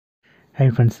Hi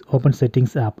friends, open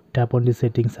settings app. Tap on the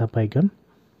settings app icon.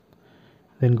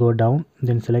 Then go down.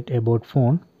 Then select about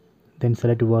phone. Then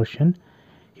select version.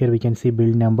 Here we can see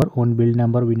build number. On build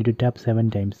number we need to tap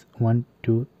 7 times. 1,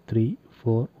 2, 3,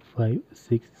 4, 5,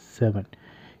 6, 7.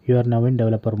 You are now in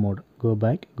developer mode. Go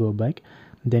back.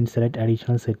 Then select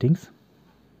additional settings.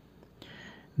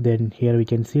 Then here we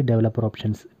can see developer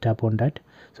options. Tap on that.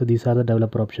 So these are the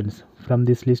developer options. From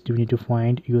this list we need to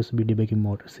find USB debugging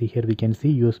mode. See, here we can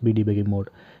see USB debugging mode.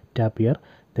 Tap here,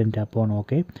 then tap on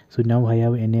OK. So now I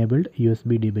have enabled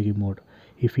USB debugging mode.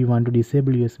 If you want to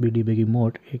disable USB debugging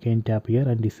mode, you can tap here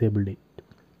and disable it.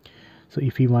 So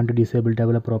if you want to disable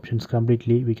developer options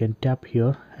completely, we can tap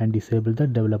here and disable the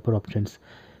developer options.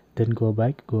 Then go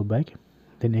back,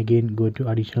 then again go to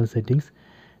additional settings.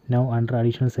 Now under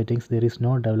additional settings there is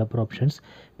no developer options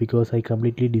because I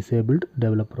completely disabled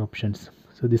developer options.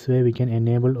 So this way we can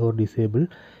enable or disable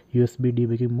USB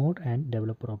debugging mode and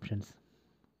developer options.